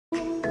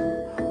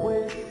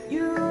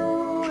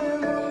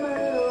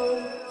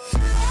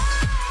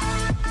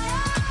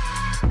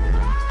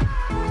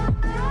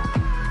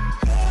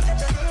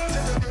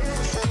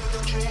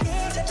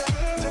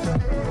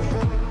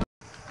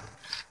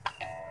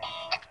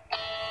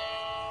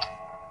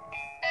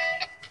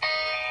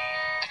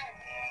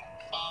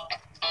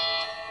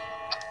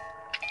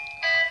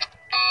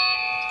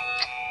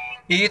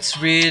It's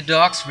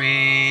redox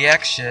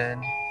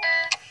reaction.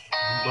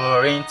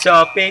 Boring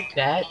topic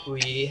that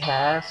we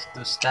have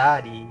to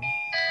study.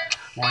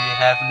 We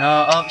have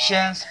no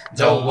options.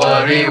 Don't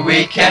worry,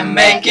 we can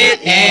make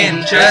it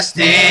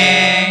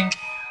interesting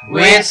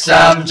with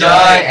some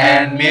joy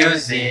and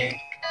music.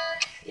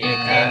 It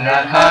may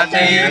not hard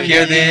till you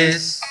hear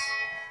this.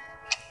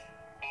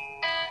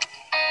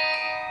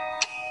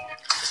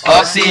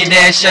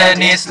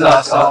 Oxidation is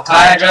loss of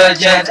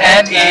hydrogen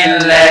and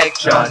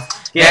electrons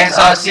against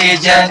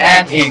oxygen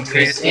and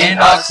increase in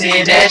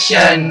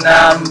oxidation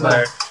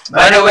number.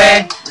 By the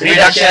way,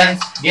 reduction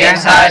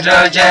gains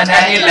hydrogen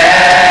and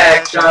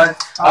electrons,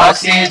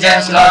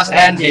 oxygen's loss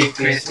and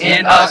decrease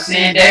in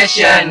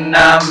oxidation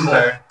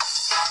number.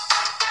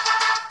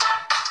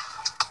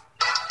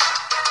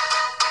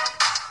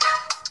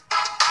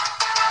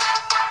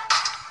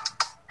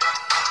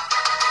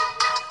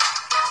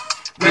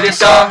 With this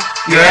song,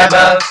 you're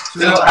able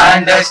to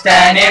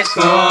understand it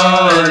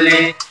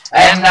fully.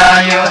 And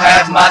now you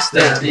have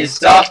mastered this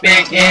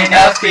topic in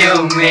a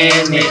few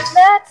minutes.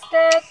 Let's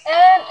take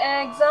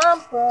an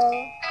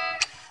example.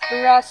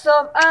 Rocks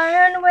of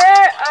iron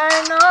where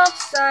iron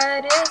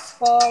oxide is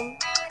formed.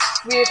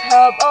 With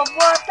help of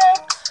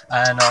water,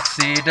 And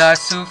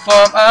oxidize to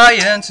form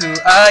iron to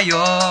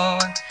ion.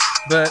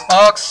 But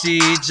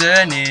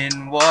oxygen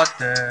in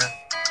water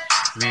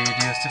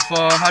reduce to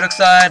form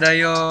hydroxide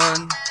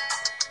ion.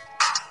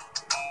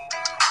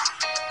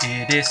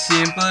 It is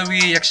simple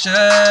reaction.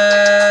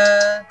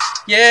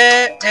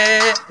 Yeah.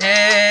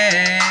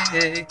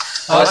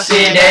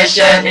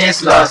 Oxidation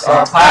is loss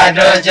of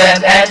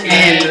hydrogen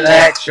and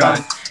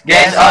electron.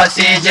 Gains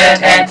oxygen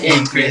and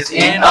increase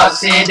in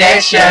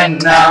oxidation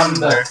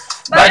number.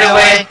 By the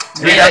way,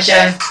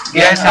 reduction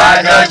gains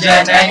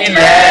hydrogen and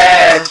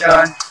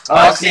electron.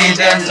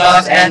 Oxygen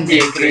loss and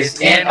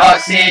decrease in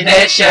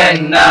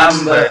oxidation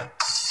number.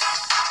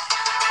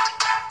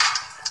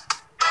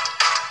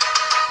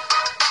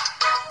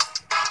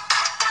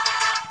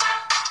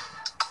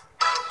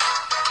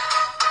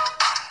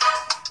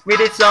 With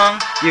this song,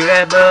 you're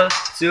able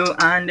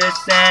to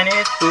understand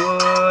it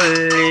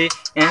fully.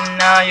 And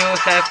now you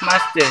have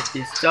mastered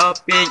this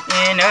topic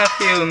in a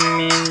few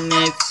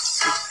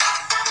minutes.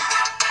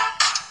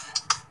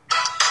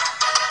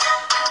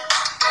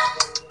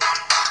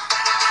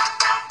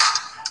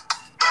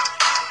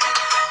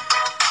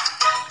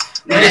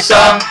 With this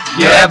song,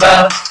 you're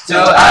able to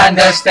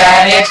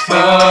understand it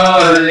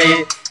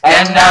fully.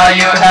 And now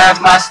you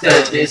have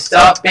mastered this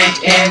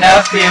topic in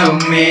a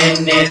few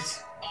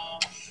minutes.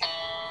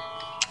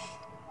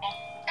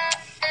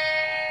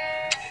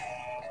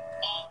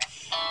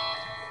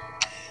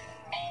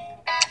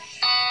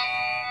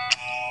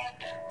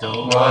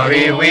 Don't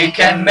worry, we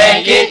can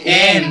make it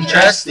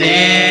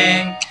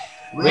interesting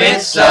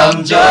with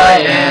some joy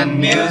and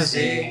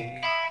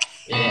music.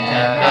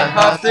 And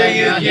after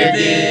you hear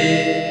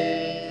this.